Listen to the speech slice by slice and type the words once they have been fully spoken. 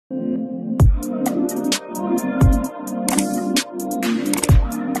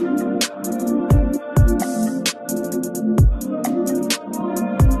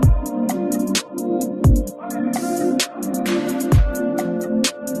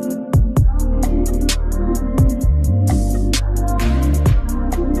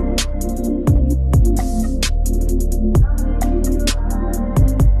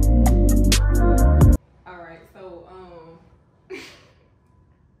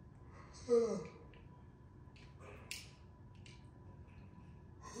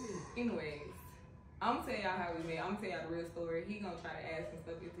Anyways, I'm gonna tell y'all how we met. I'm gonna tell y'all the real story. He gonna try to add some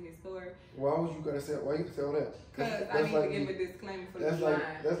stuff into his story. Why would you gotta say? Why you tell that? Cause I need to give a disclaimer for the line.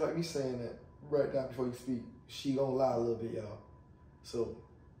 That's like me saying that right now before you speak. She gonna lie a little bit, y'all. So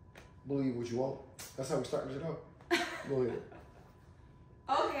believe what you want. That's how we started it out. Go ahead.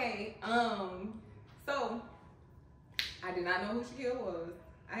 Okay. So I did not know who Shaquille was.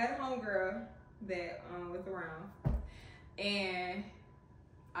 I had a homegirl that was around, and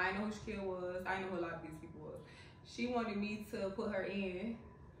I know who Shaquille was. I know who a lot of these people was. She wanted me to put her in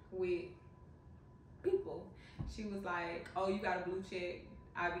with people. She was like, "Oh, you got a blue check.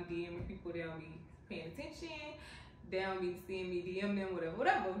 I be DMing people. They don't be paying attention. They don't be seeing me DM them,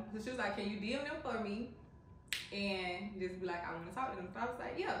 whatever." So she was like, "Can you DM them for me and just be like, I want to talk to them?" So I was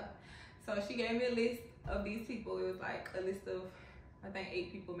like, "Yeah." So she gave me a list of these people. It was like a list of, I think,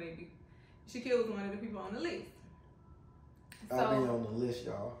 8 people maybe. Shaquille was one of the people on the list. So, I'll be on the list,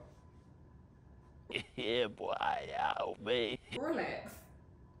 y'all. Yeah, boy, y'all, man. Relax.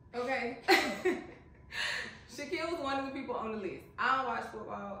 Okay. Shaquille was one of the people on the list. I don't watch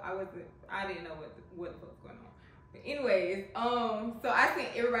football. I didn't know what the fuck was going on. But anyways, so I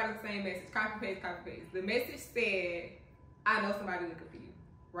sent everybody the same message. Copy paste, copy paste. The message said, "I know somebody looking for you."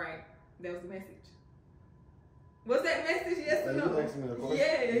 Right? That was the message. Was that the message? Yes or no? You asking me a question?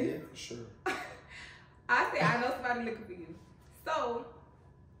 Yeah. Yeah, for sure. I said, "I know somebody looking for you." So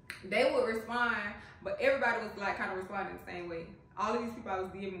they would respond, but everybody was like kind of responding the same way. All of these people I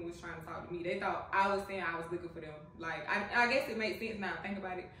was DMing was trying to talk to me. They thought I was saying I was looking for them. Like, I guess it makes sense now I think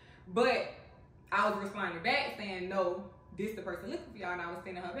about it. But I was responding back saying, "No, this the person looking for y'all," and I was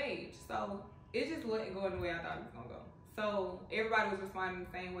sending her page. So it just wasn't going the way I thought it was gonna go. So everybody was responding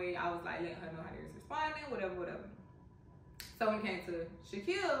the same way. I was like letting her know how they was responding, whatever. So when it came to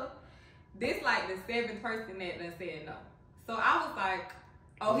Shaquille, this like the 7th person that done said no. So I was like,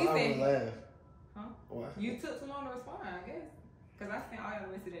 oh, he said, laugh. Huh? Why? You took too long to respond, I guess. Because I sent all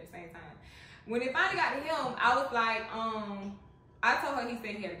y'all messages at the same time. When it finally got to him, I was like, I told her he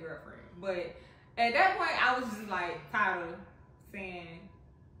said he had a girlfriend. But at that point, I was just like tired of saying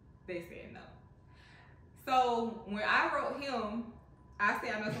they said no. So when I wrote him, I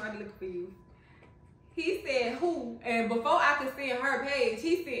said, "I know somebody looking for you." He said, "Who?" And before I could send her page,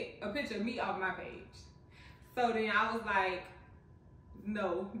 he sent a picture of me off my page. So then I was like,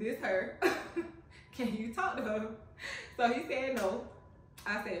 "No, this her. Can you talk to her?" So he said no.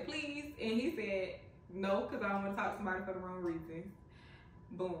 I said, "Please." And he said, "No, because I don't want to talk to somebody for the wrong reason."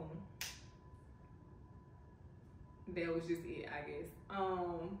 Boom. That was just it, I guess.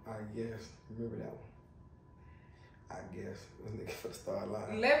 I guess. Remember that one. I guess. Nigga for the start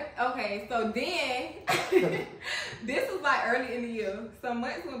line. Okay, so then, this was like early in the year. Some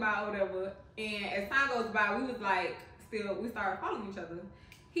months went by or whatever. And as time goes by, we was like, we started following each other.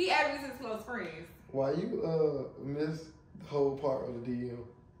 He added me to his close friends. Why you missed the whole part of the DM?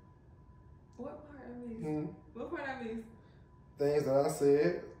 What part I missed? What part I missed? Things that I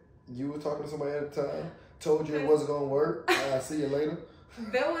said. You were talking to somebody at the time. Told you it wasn't gonna work. I'll see you later.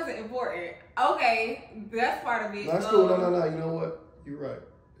 That wasn't important. Okay, that's part of it. No, that's cool. No. You know what? You're right.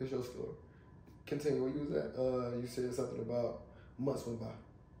 It's your story. Continue. Where you was at? You said something about months went by.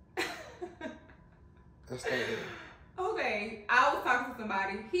 Let's start there. Okay, I was talking to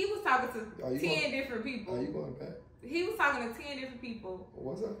somebody. He was talking to 10 different people. Are you going back? He was talking to 10 different people.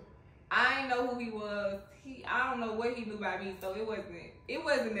 What's up? I didn't know who he was. I don't know what he knew about me, so it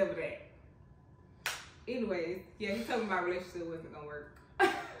wasn't never that. Anyways, yeah, he told me my relationship wasn't gonna work.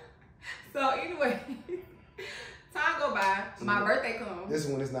 So anyway, time go by, my birthday comes. This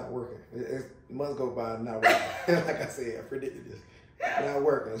is when it's not working. It must go by not working. Like I said, I predicted this. Not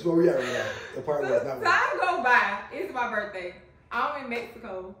working. That's where we are right now. The part where it's not working. Time go by, it's my birthday. I'm in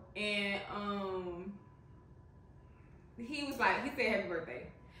Mexico, and he was like, he said happy birthday.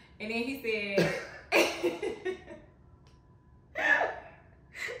 And then he said,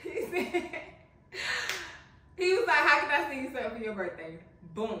 he was like, "How can I send you something for your birthday?"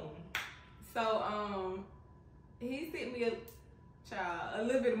 Boom. So he sent me a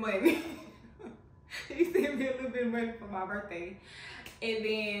little bit of money. He sent me a little bit of money for my birthday. And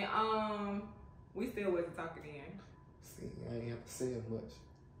then we still wasn't talking then. See, I ain't have to say it much.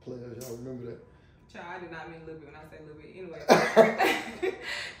 Players, y'all remember that? Child, I did not mean a little bit when I say a little bit. Anyway.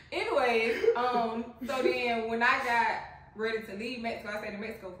 Anyways, so then when I got ready to leave Mexico, I stayed in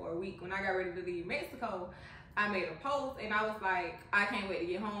Mexico for a week. When I got ready to leave Mexico, I made a post and I was like, I can't wait to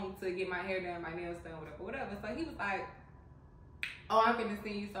get home to get my hair done, my nails done, whatever. So he was like, oh, I'm gonna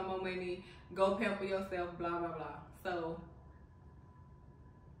send you some more money. Go pamper yourself, blah, blah, blah. So,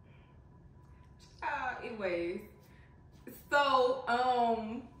 anyways. So,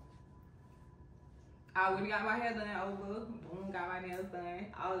 I went and got my hair done over. Boom, got my nails done,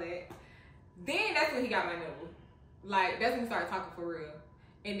 all that. Then that's when he got my number. Like, that's when we started talking for real.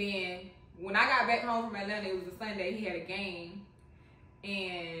 And then when I got back home from Atlanta, it was a Sunday. He had a game.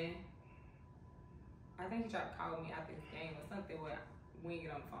 And I think he tried to call me after his game or something. Well, we didn't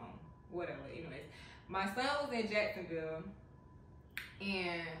get on the phone. Whatever. Anyways, my son was in Jacksonville.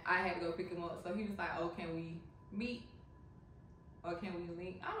 And I had to go pick him up. So he was like, oh, can we meet? Or can we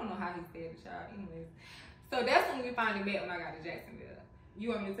link? I don't know how he said it, y'all. Anyways. So that's when we finally met when I got to Jacksonville. You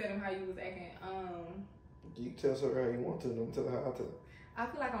want me to tell them how you was acting? You tell her how you want to. Don't tell her how to. I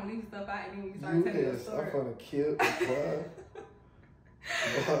feel like I'm leaving stuff out and then when you start telling your story. I'm gonna kill you.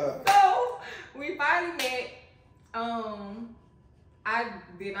 So we finally met. I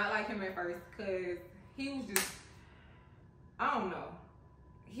did not like him at first because he was just, I don't know.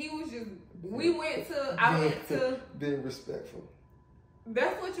 He was just, I went to. Being respectful.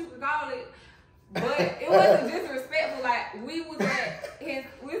 That's what you could call it. But it wasn't disrespectful. Like, we was at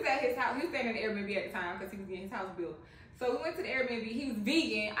his house. He was staying in the Airbnb at the time because he was getting his house built. So we went to the Airbnb. He was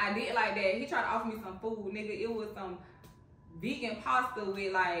vegan. I did like that. He tried to offer me some food. Nigga, it was some vegan pasta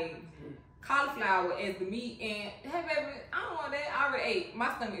with, like, cauliflower as the meat. And, hey, baby, I don't want that. I already ate.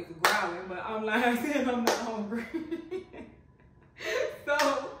 My stomach is growling, but I'm lying saying I'm not hungry. So,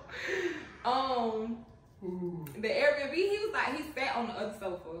 the Airbnb, he was like, he sat on the other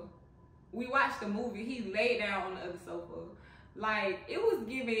sofa. We watched the movie. He laid down on the other sofa. Like, it was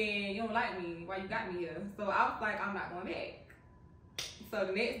giving, you don't like me, why you got me here? So I was like, I'm not going back. So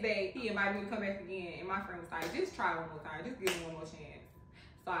the next day, he invited me to come back again. And my friend was like, just try one more time. Just give me one more chance.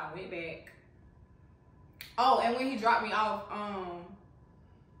 So I went back. Oh, and when he dropped me off,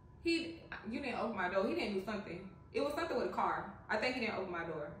 you didn't open my door. He didn't do something. It was something with a car. I think he didn't open my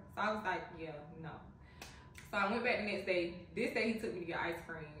door. So I was like, yeah, no. So I went back the next day. This day he took me to get ice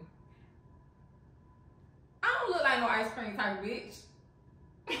cream. I don't look like no ice cream type of bitch.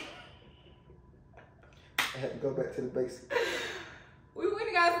 I had to go back to the basics. We went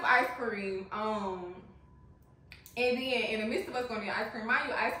and got some ice cream. And then in the midst of us going to get ice cream, mind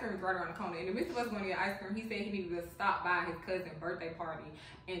you, ice cream is right around the corner. In the midst of us going to get ice cream, he said he needed to stop by his cousin's birthday party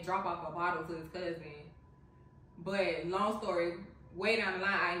and drop off a bottle to his cousin. But long story, way down the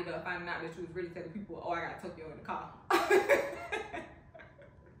line, I ended up finding out that she was really telling people, oh, I got Tokyo in the car.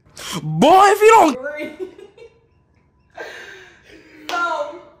 Boy, if you don't...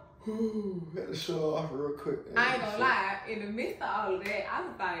 So, had to show off real quick. I ain't gonna lie, in the midst of all of that, I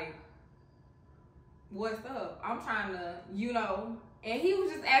was like, what's up? I'm trying to, you know, and he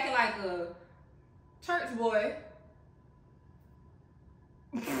was just acting like a church boy.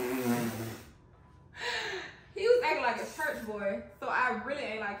 He was acting like a church boy, so I really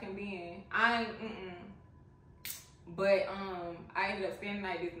ain't like him then. But I ended up staying the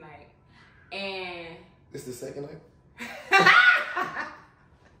night this night, and this the second night.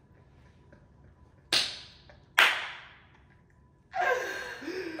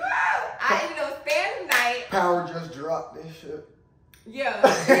 I ended up staying the night. Power just dropped this shit. Yeah,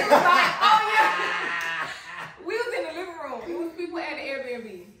 he was like, oh yeah. We was in the living room. It was people at the Airbnb.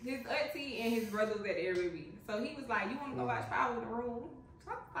 His auntie and his brother was at the Airbnb. So he was like, you want to go watch Power in the room?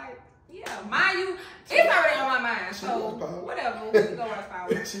 So I was like, yeah, mind you, it's already on my mind. So whatever, we can go watch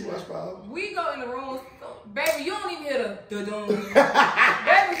Power. She watch Power. We go in the room, so, baby. You don't even hear the dum. Baby,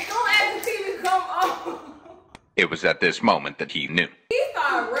 soon as the TV come on. It was at this moment that he knew. He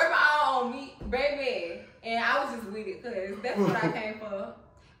started rubbing all on me, baby, and I was just with it because that's what I came for.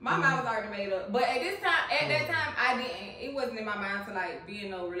 My mind was already made up, but at that time, I didn't. It wasn't in my mind to like be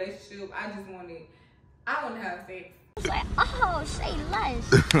in no relationship. I wanted to have sex. I was like, oh, say less.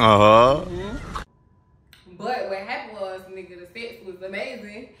 But what happened was, nigga, the sex was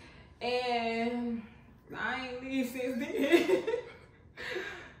amazing, and I ain't leave since then.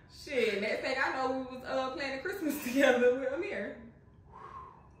 Shit, next thing I know, we was planning Christmas together with Amir,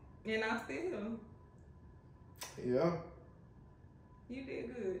 and I'm still here. Yeah. You did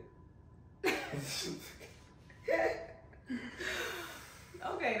good.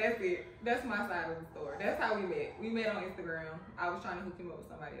 Okay, that's it. That's my side of the story. That's how we met. We met on Instagram. I was trying to hook him up with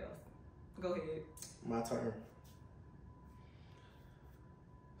somebody else. Go ahead. My turn.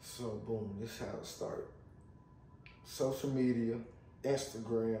 So, boom, this is how it started. Social media,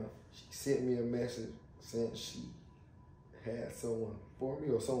 Instagram. She sent me a message saying she had someone for me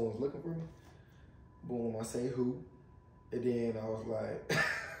or someone was looking for me. Boom, I say who. And then I was like,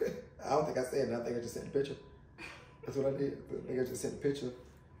 I don't think I said it. I think I just sent the picture. That's what I did. I think I just sent the picture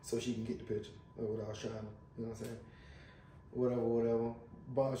so she can get the picture of what I was trying to, you know what I'm saying? Whatever.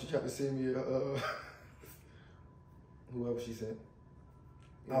 Boom, she tried to send me whoever she sent.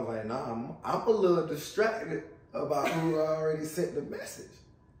 I was like, nah, I'm a little distracted about who I already sent the message.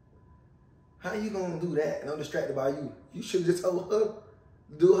 How you gonna do that? And I'm distracted by you. You should just told her to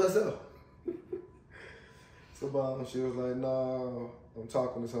do it herself. So Bob, she was like, nah, I'm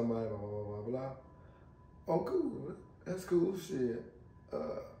talking to somebody, blah, blah, blah, blah. Oh, cool. That's cool. Shit.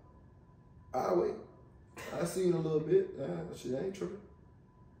 I'll wait. I'll see you in a little bit. Shit, I ain't tripping.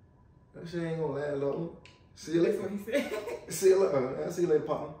 That shit ain't gonna last long. See you later. That's what he said. See you later. I'll see you later,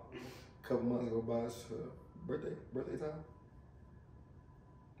 partner. A couple months go by, it's her birthday time.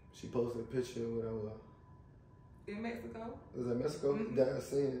 She posted a picture of whatever. In Mexico? Was that Mexico? Mm-hmm. That I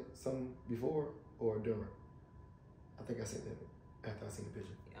seen something before or during? I think I seen it after I seen the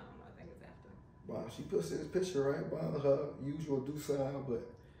picture. I don't know. I think it's after. Wow, she posted this picture right by her usual do sign, but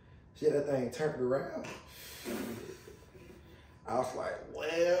she had that thing turned around. I was like,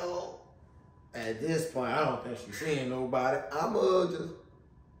 well, at this point, I don't think she's seeing nobody. I'ma just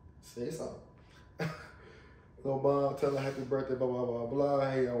say something. No mom, tell her happy birthday, blah, blah, blah,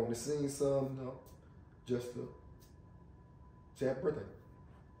 blah. Hey, I want to sing something. No, just to say happy birthday.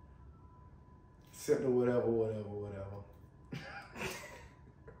 Except whatever.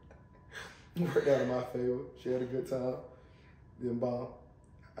 Worked out in my favor. She had a good time. Then bomb.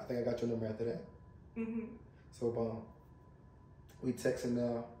 I think I got your number after that. Mm-hmm. So bomb. We texting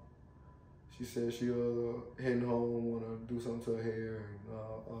now. She said she heading home, wanna do something to her hair and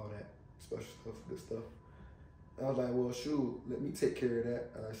all that special stuff, good stuff. I was like, well, shoot, let me take care of that.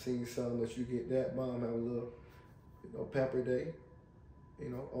 I seen something that you get that. Mom have a little, pamper day,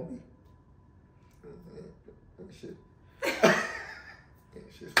 on me. Shit.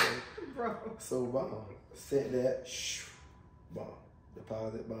 Shit's funny. Bro. So, bomb. Sent that. Bomb.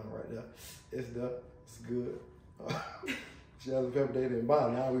 Deposit bomb right there. It's done. It's good. She has a pepper day, then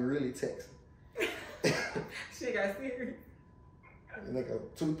bomb. Now we really texting. She got serious. And they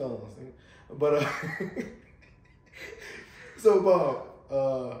got 2 thumbs. But, so,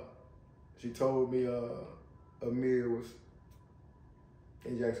 Bob, she told me Amir was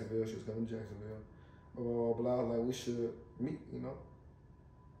in Jacksonville. She was coming to Jacksonville. Blah, blah, blah, blah. Like, we should meet,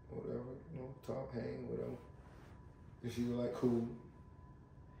 whatever, talk, hang, whatever. And she was like, cool.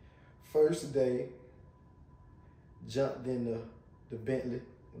 First day, jumped in the Bentley,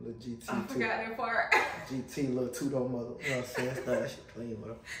 a little GT. I forgot that part. GT, little two-door mother. You know what I'm saying? Started that shit clean with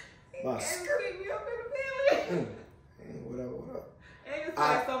her. My skirt. Pick me up in the Bentley. Whatever. And it's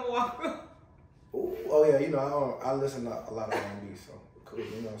like some walker. Oh yeah, I listen to a lot of R&B, so cool. You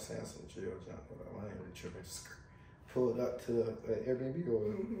know what I'm saying? Some chill jump, whatever. I ain't really tripping. Just pulled up to the Airbnb or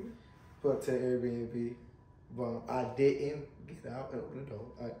Mm-hmm. pulled up to the Airbnb. But I didn't get out and open the door.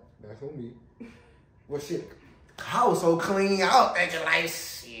 That's on me. Well, shit, house so clean. I was thinking like,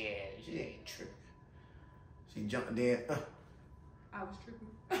 shit, she ain't tripping. She jumped in. I was tripping.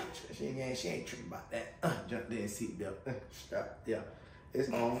 She ain't tripping about that. Jumped in, seatbelt, strap. Yeah, it's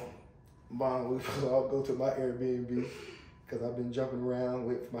on. Mom, we all go to my Airbnb because I've been jumping around,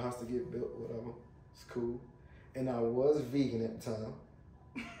 waiting for my house to get built, whatever. It's cool. And I was vegan at the time.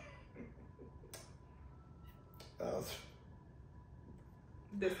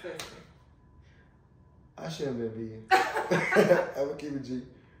 Disgusting. I shouldn't have been vegan. I'm a keep it G.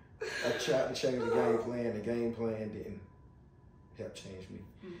 I tried to change the game plan. The game plan didn't help change me.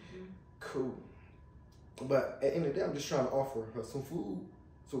 Mm-hmm. Cool. But at the end of the day, I'm just trying to offer her some food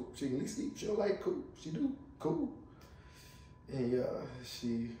so she can at least eat. She don't like cool. She do. Cool. And yeah,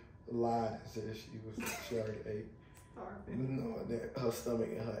 she lied and said she already ate. No, that her stomach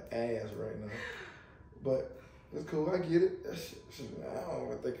and her ass right now. But it's cool. I get it. I don't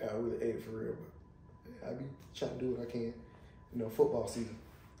even think I really ate it for real, but I be trying to do what I can. Football season.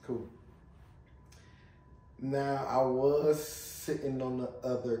 Cool. Now, I was sitting on the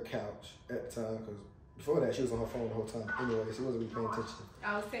other couch at the time because before that, she was on her phone the whole time. Anyway, she wasn't really paying attention.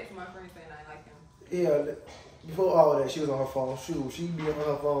 I was texting my friend saying I like him. Yeah, before all of that, she was on her phone. Shoot, she be on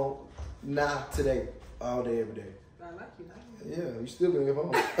her phone today, all day, every day. I like you. Yeah, you still be on your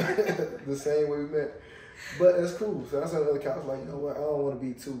phone. The same way we met. But it's cool. So I said to the other couch, like, you know what? I don't want to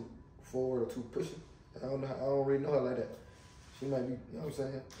be too forward or too pushy. I don't really know her like that. She might be, you know what I'm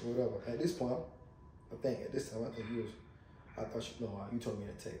saying? Or whatever. At this point, I think you was, I thought you told me in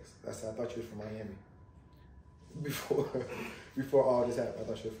a text. I said, I thought you was from Miami. Before all this happened, I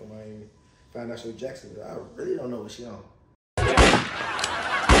thought she was from Miami. Found out she was Jacksonville. I really don't know what she on.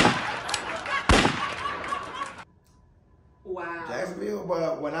 Wow. Jacksonville,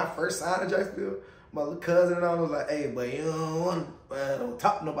 but when I first signed to Jacksonville, my little cousin and I was like, hey, but you don't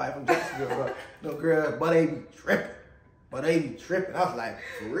talk to nobody from Jacksonville, bro. No girl, but they be tripping. I was like,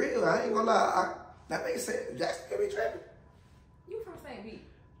 for real, I ain't gonna lie. That makes sense. Jacksonville be tripping. You from St. Pete.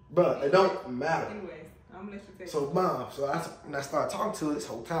 But it don't matter. Anyways, I'm gonna let you take So, Mom, when I started talking to her this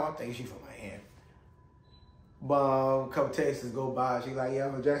whole time, I think she from Miami. Mom, a couple texts go by, she's like, yeah,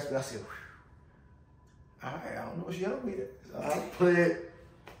 I'm from Jacksonville. I said, whew. All right, I don't know what she on me. So I play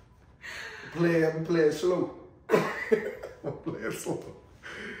it slow. I'm playing slow.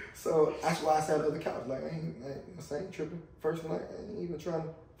 So that's why I sat on the other couch. Like, I ain't tripping. First night, I ain't even trying to.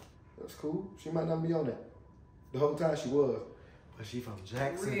 That's cool. She might not be on that. The whole time she was. But she from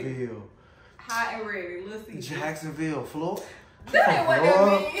Jacksonville. Hot and ready. Let's see. Jacksonville, Florida. That ain't what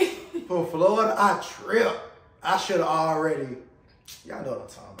that means. From Florida, I tripped. I should have already. Y'all know what I'm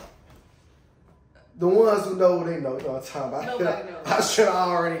talking about. The ones who know, they know what I'm talking about. Nobody knows. I should have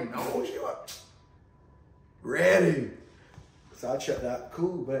already known she was ready. So I checked out.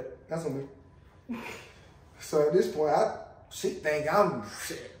 Cool, but that's on me. So at this point, she think I'm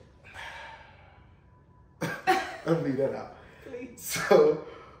shit. Let me leave that out. Please. So,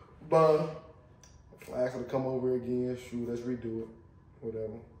 but I asked her to come over again. Shoot, let's redo it.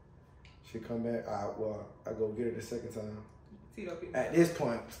 Whatever. She come back. I go get her the second time. At this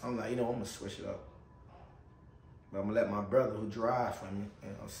point, I'm like, I'm gonna switch it up. But I'm gonna let my brother who drive for me, you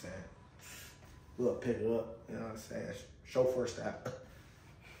know what I'm saying, look, pick it up, you know what I'm saying, chauffeur style.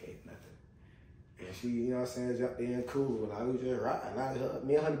 Ain't nothing. And she, you know what I'm saying, jumped in cool. Like, we just riding.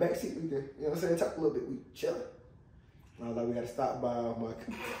 Me and her in the backseat, we just, you know what I'm saying, talk a little bit, we chilling. I was like, we gotta stop by my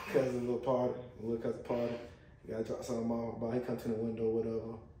cousin's little party. We gotta drop something off. But he come to the window,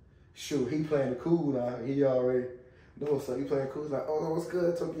 whatever. Shoot, he playing the cool now. He already know so he playing cool. He's like, oh, what's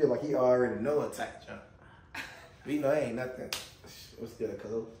good, Tokyo? Like, he already know a type jump. But it ain't nothing. What's good,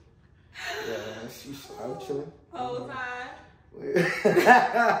 cuz? Yeah, I was chilling. Whole time.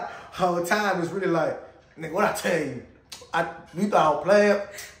 Whole time is really like, nigga, what I tell you? You thought I was playing?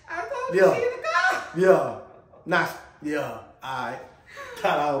 I told you she in the car. Alright.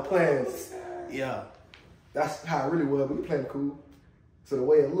 Thought I was playing. Yeah. That's how it really was, but we playing cool. So the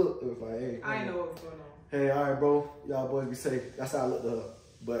way it looked, it was like, hey. I know what was going on. Hey, all right, bro. Y'all boys be safe. That's how I looked at her.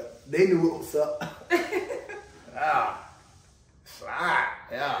 But they knew what was up.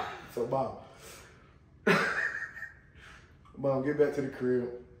 Yeah. So, Mom, get back to the crib.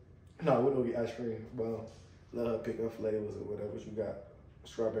 No, we don't get ice cream. Mom, let her pick up flavors or whatever you got.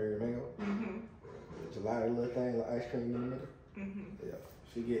 Strawberry or mango. Mm-hmm. Gelato little thing, like ice cream in the middle. Mm-hmm. Yeah,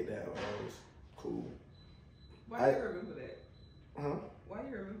 she get that. It was cool. Why do you remember that? Huh? Why do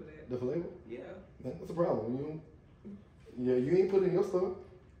you remember that? The flavor? Yeah. What's the problem? You ain't put it in your stuff.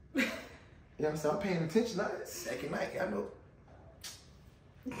 You know what I'm saying? I'm paying attention. Second night, I know.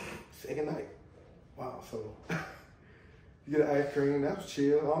 Second night. Wow, so you get an ice cream, that was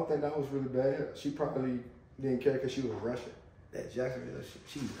chill. I don't think that was really bad. She probably didn't care because she was rushing. That Jacksonville,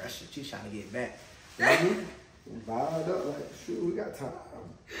 she rushing. She's trying to get back. Vibed up like, shoot, we got time.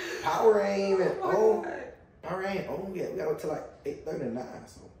 Power ain't even on. Power ain't on yet. We got up to like 8:39,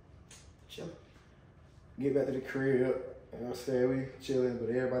 so chill. Get back to the crib. You know what I'm saying? We chilling, but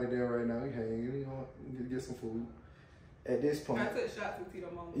everybody there right now. We hanging, we get some food. At this point, I took shots with Tito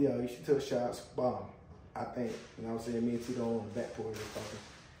Mama. Yeah, you should take shots. Bomb. I think, you know what I'm saying? Me and Tito on the back porch just talking.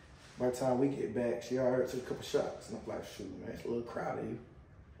 By the time we get back, she already took a couple shots. And I'm like, shoot, man, it's a little crowded.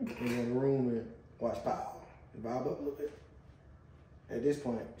 We in the room and watch Power. Vibe up a little bit. At this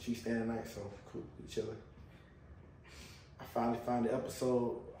point, she's staying the night, so cool, we chilling. I finally find the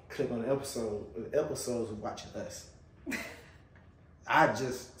episode, click on the episode. The episodes of watching us.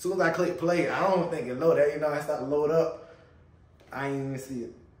 As soon as I click play, I don't think it load that. I start to load up. I ain't even see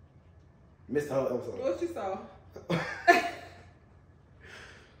it. Missed the whole episode. What you saw?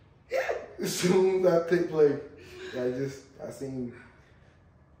 As soon as I click play, I seen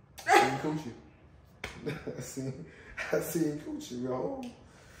Coochie. I seen Coochie, yo.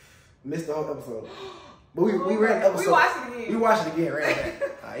 Missed the whole episode. But we ran the episode. We watched it again. We watched it again, ran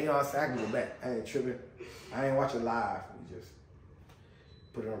it back. You know what I'm saying? I can go back. I ain't tripping. I ain't watch it live. We just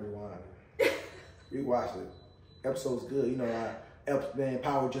put it on rewind. We watched it. Episode's good. Man,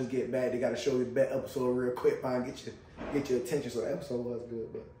 Power just get back. They got to show you the best episode real quick, fine, get your attention. So the episode was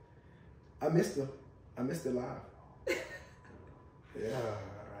good, but I missed her. I missed it live. Yeah,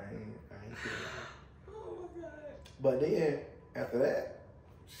 I ain't feel live. Oh my God. But then after that,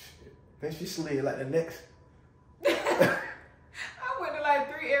 shit, then she slid like the next. I went to like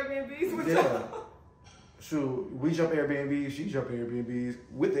 3 Airbnbs with y'all. Shoot, we jump Airbnbs, she jump Airbnbs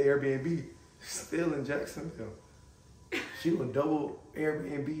with the Airbnb still in Jacksonville. She was double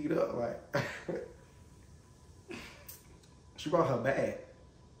Airbnb'd up, like. She brought her bag.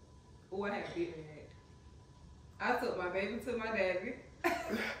 What happened? I took my baby to my daddy.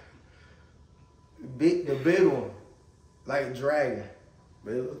 The big one, like dragon.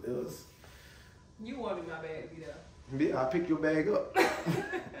 But it was. You wanted my baby though. I pick your bag up.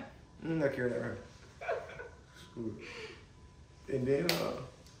 I'm not carrying that right. And then.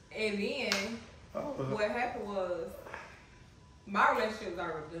 What happened was my relationship was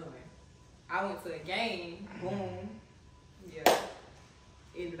already done. I went to a game. Boom. Yeah.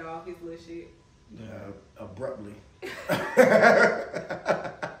 Ended off his little shit. Yeah, abruptly.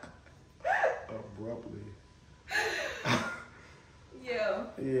 Abruptly. Yeah.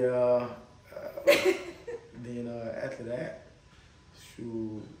 Yeah. Then after that,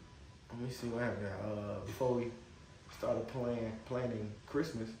 shoot. Let me see what happened. Before we started planning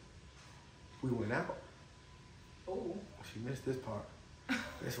Christmas, we went out. Oh. She missed this part.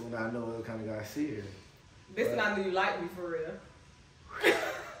 That's when I know it kind of got serious. This when I knew you liked me for real.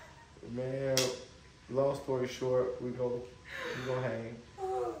 Man, long story short, we go hang.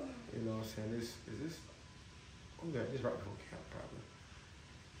 You know what I'm saying? Is this? Oh yeah, this right before camp probably.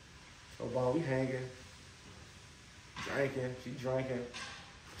 So Bon, we hanging, drinking. She drinking.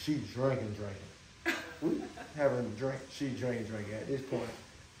 We having a drink. She drinking. At this point,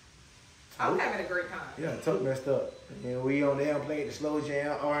 I'm having a great time. yeah, Tok messed up. And we on there playing the slow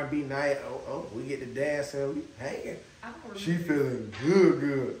jam, R&B night. Oh, we get to dancing. We hanging. She feeling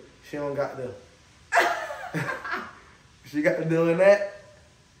good. She don't got the. She got to doing that.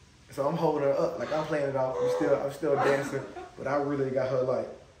 So I'm holding her up, like I'm playing it off. I'm still dancing, but I really got her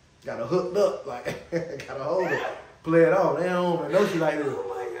hooked up, like gotta hold her, play it off. They don't even know she like this. Oh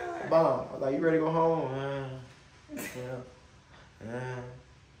my God. Bomb. I was like, you ready to go home? Yeah.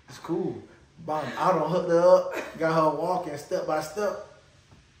 It's cool. Bomb. I done hooked her up, got her walking step by step.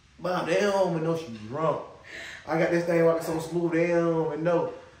 Bomb. They don't even know she's drunk. I got this thing walking so smooth, they don't even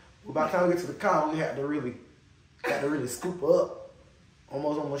know. But by the time we get to the car, we had to really scoop her up.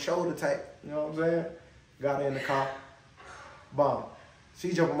 Almost on my shoulder type, you know what I'm saying? Got her in the car. Bomb.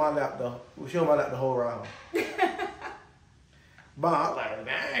 She jumped on my lap though. She on my lap the whole ride. Bomb. I was like,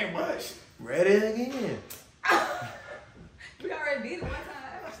 dang, but ready again. We already did it one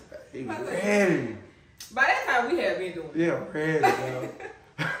time. Ready. By that time, we had been doing it. Yeah, ready,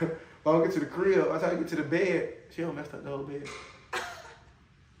 bro. When I get to the crib, by the time I get to the bed, she done messed up the whole bed.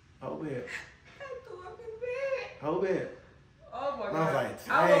 Whole bed. I threw up in bed. Whole bed. Oh my God. I was like, I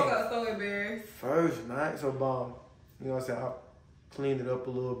woke up so embarrassed. First night, so bomb. You know what I'm saying? I cleaned it up a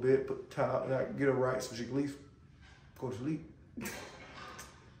little bit, put the towel, and I get her right so she can at least go to sleep.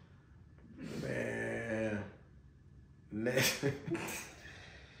 Man.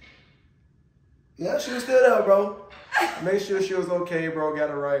 Yeah, she was still there, bro. Made sure she was okay, bro. Got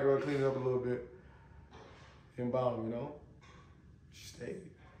her right, bro. Cleaned it up a little bit. And bomb, you know? She stayed.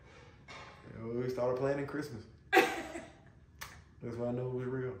 You know, we started planning Christmas. That's when I knew it was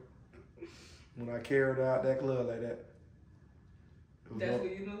real. When I carried her out that club like that. That's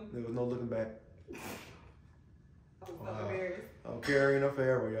what you knew? There was no looking back. I was so embarrassed. I'm carrying her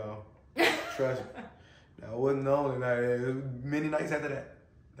forever, y'all. Trust me. That wasn't the only night. There was many nights after that.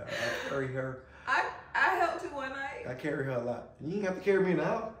 I carried her. I helped you one night. I carry her a lot. You didn't have to carry me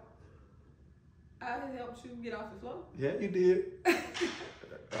now. I helped you get off the floor. Yeah, you did.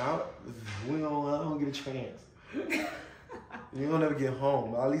 I don't get a chance. You don't ever get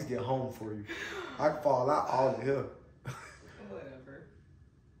home. I'll at least get home for you. I can fall out all the hill. Whatever.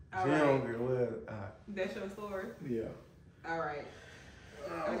 She All right. don't get well. That's your story? Yeah. All right.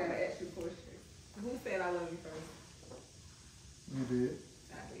 I got to ask you a question. Who said I love you first? You did.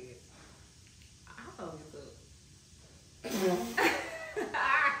 I did. How long it took?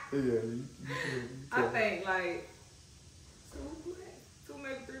 Yeah. You I think like 2 months. 2,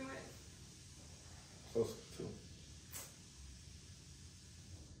 maybe 3 months. So, two.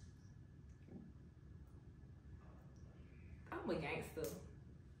 I'm a gangster.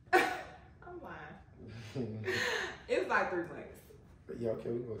 I'm lying. It's like 3 months. Yeah, okay,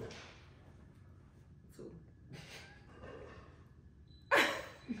 we go there. 2.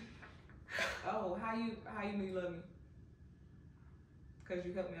 Oh, how you knew you love me? Because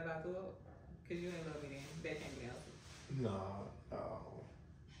you helped me a lot through it? Because you ain't love me then. That can't be the answer. No.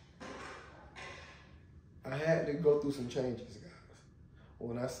 I had to go through some changes, guys.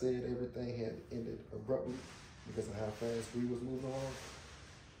 When I said everything had ended abruptly because of how fast we was moving on,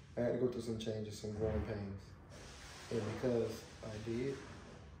 I had to go through some changes, some growing pains. And because I did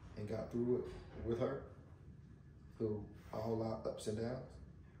and got through it with her, through all our ups and downs,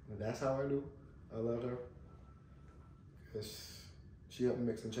 and that's how I knew I loved her. Because she helped me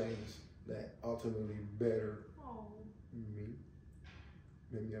make some changes that ultimately bettered me,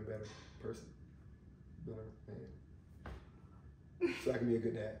 made me a better person, better man. So I can be a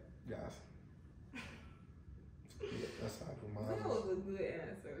good dad, guys. Yeah, that's how I do mine. That was a good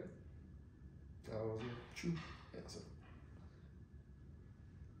answer. That was a true answer.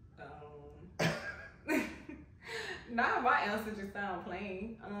 Now my answer just sound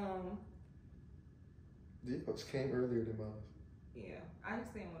plain. Yours came earlier than mine. Yeah, I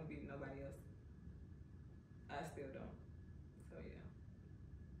just didn't want to be with nobody else. I still don't. So yeah,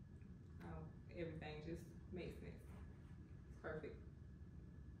 everything just makes sense. It's perfect.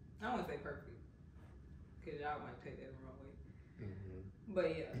 I don't want to say perfect, cause y'all might take that the wrong way. Mm-hmm. But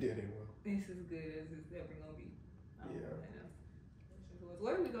yeah, they will. This is good as it's ever gonna be. Yeah.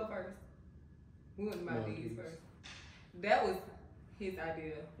 Where do we go first? We went to Maldives first. That was his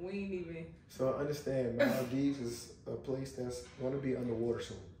idea. We ain't even. So understand, Maldives is a place that's going to be underwater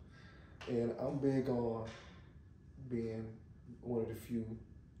soon, and I'm big on being one of the few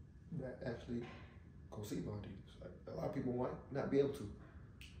that actually go see Maldives. Like, a lot of people might not be able to.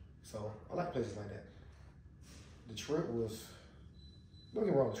 So I like places like that. The trip was, don't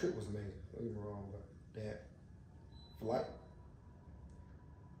get me wrong, the trip was amazing. Don't get me wrong, but that flight,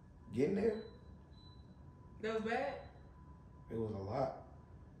 getting there, that was bad. it was a lot.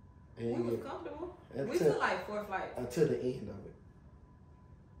 And We was comfortable. We took like 4 flights. Until the end of it.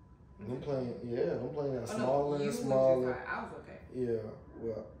 I'm playing that smaller and you smaller. Was just, I was okay. Yeah,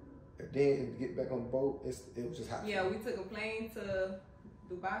 well, and then to get back on the boat, it was just hot. Yeah, we took a plane to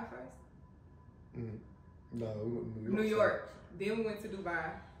Dubai first. Mm-hmm. No, we went to New York. Then we went to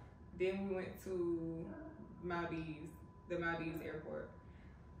Dubai. Then we went to Maldives, the Maldives airport.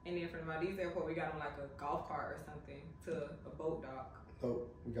 And then from the Maldives airport, we got on like a golf cart or something to a boat dock. Oh,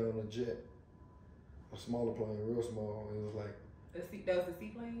 we got on a jet, a smaller plane, real small. It was like that was a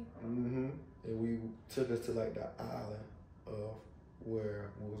seaplane. Mm-hmm. And we took us to like the island of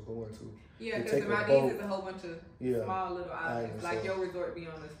where we was going to. Yeah, because the Maldives is a whole bunch of small little islands. Like so, your resort be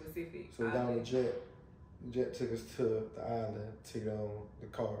on a specific. So we got on a jet. The jet took us to the island to get on the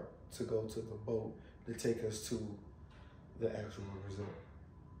car to go to the boat to take us to the actual resort.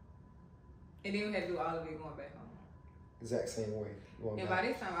 And then we had to do all of it going back home. Exact same way. And by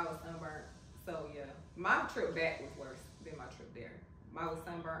this time I was sunburnt. So yeah, my trip back was worse than my trip there. I was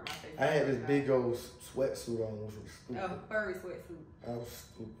sunburnt. My face. I had this big old sweatsuit on, which was stupid. A furry sweatsuit. I was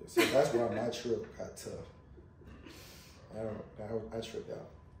stupid. So that's why my trip got tough. I tripped out.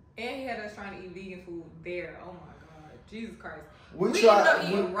 And he had us trying to eat vegan food there. Oh my God, Jesus Christ. We ended up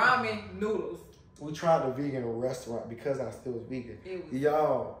eating ramen noodles. We tried a vegan restaurant because I still was vegan.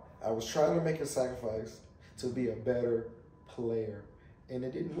 Y'all, I was trying to make a sacrifice to be a better player, and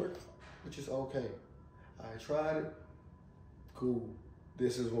it didn't work, which is okay. I tried it. Cool.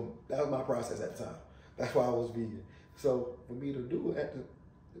 That was my process at the time. That's why I was vegan. So for me to do it, I had to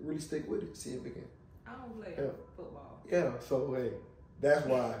really stick with it. See if we can. I don't play football. Yeah. So hey, that's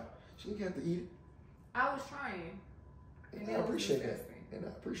why she didn't have to eat it. I was trying. And I appreciate that. And I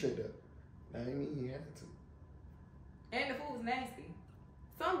appreciate that. I didn't mean you had to. And the food was nasty.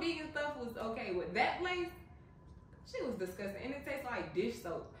 Some vegan stuff was okay, but that place, she was disgusting. And it tastes like dish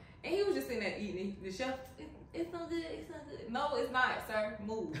soap. And he was just sitting there eating. The chef, it's not good, it's not good. No, it's not, sir.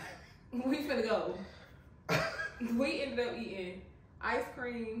 Move. We finna go. We ended up eating ice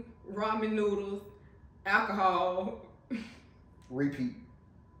cream, ramen noodles, alcohol. Repeat.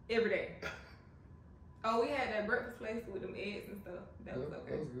 Every day. Oh, we had that breakfast place with them eggs and stuff. That was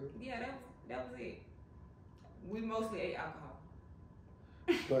okay. That was good. Yeah, that was it. We mostly ate alcohol.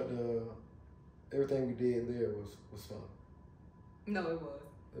 But everything we did there was fun. No, it was.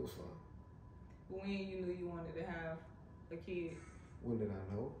 It was fun. When you knew you wanted to have a kid? When did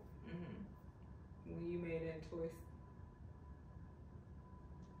I know? When you made that choice.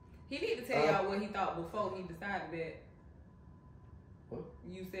 He need to tell y'all what he thought before he decided that. What?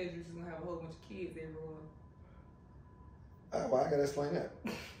 You said you was just gonna have a whole bunch of kids everywhere. Well, I gotta explain that.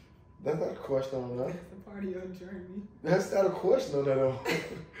 That's not a question on that. That's a part of your journey. That's not a question on that though.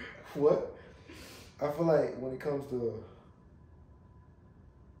 What? I feel like when it comes to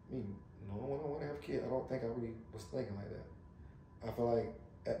me, no, I want to have kids. I don't think I really was thinking like that. I feel like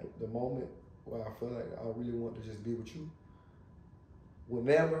at the moment where I feel like I really want to just be with you,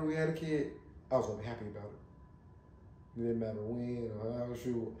 whenever we had a kid, I was gonna be happy about it. It didn't matter when or how.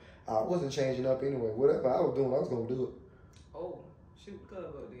 Shoot, I wasn't changing up anyway. Whatever I was doing, I was gonna do it. Oh, shoot, cuz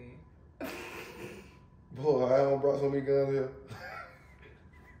up then. Boy, I done brought so many guns here.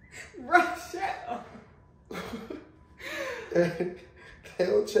 Bro, shut up. They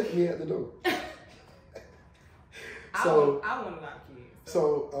don't check me at the door. I want a lot of kids.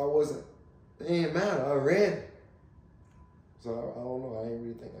 So I wasn't, it didn't matter. I read. So I don't know. I ain't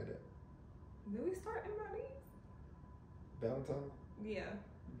really think like that. Did we start in my knees? Valentine? Yeah.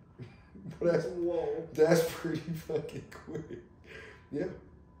 But Whoa. that's pretty fucking quick. Yeah.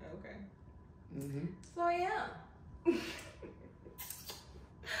 Okay. Mm-hmm. So yeah.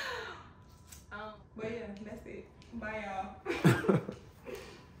 But yeah, that's it. Bye y'all.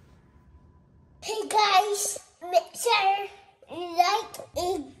 Hey guys, make sure you like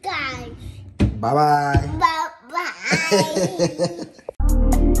it, guys. Bye-bye. Bye-bye.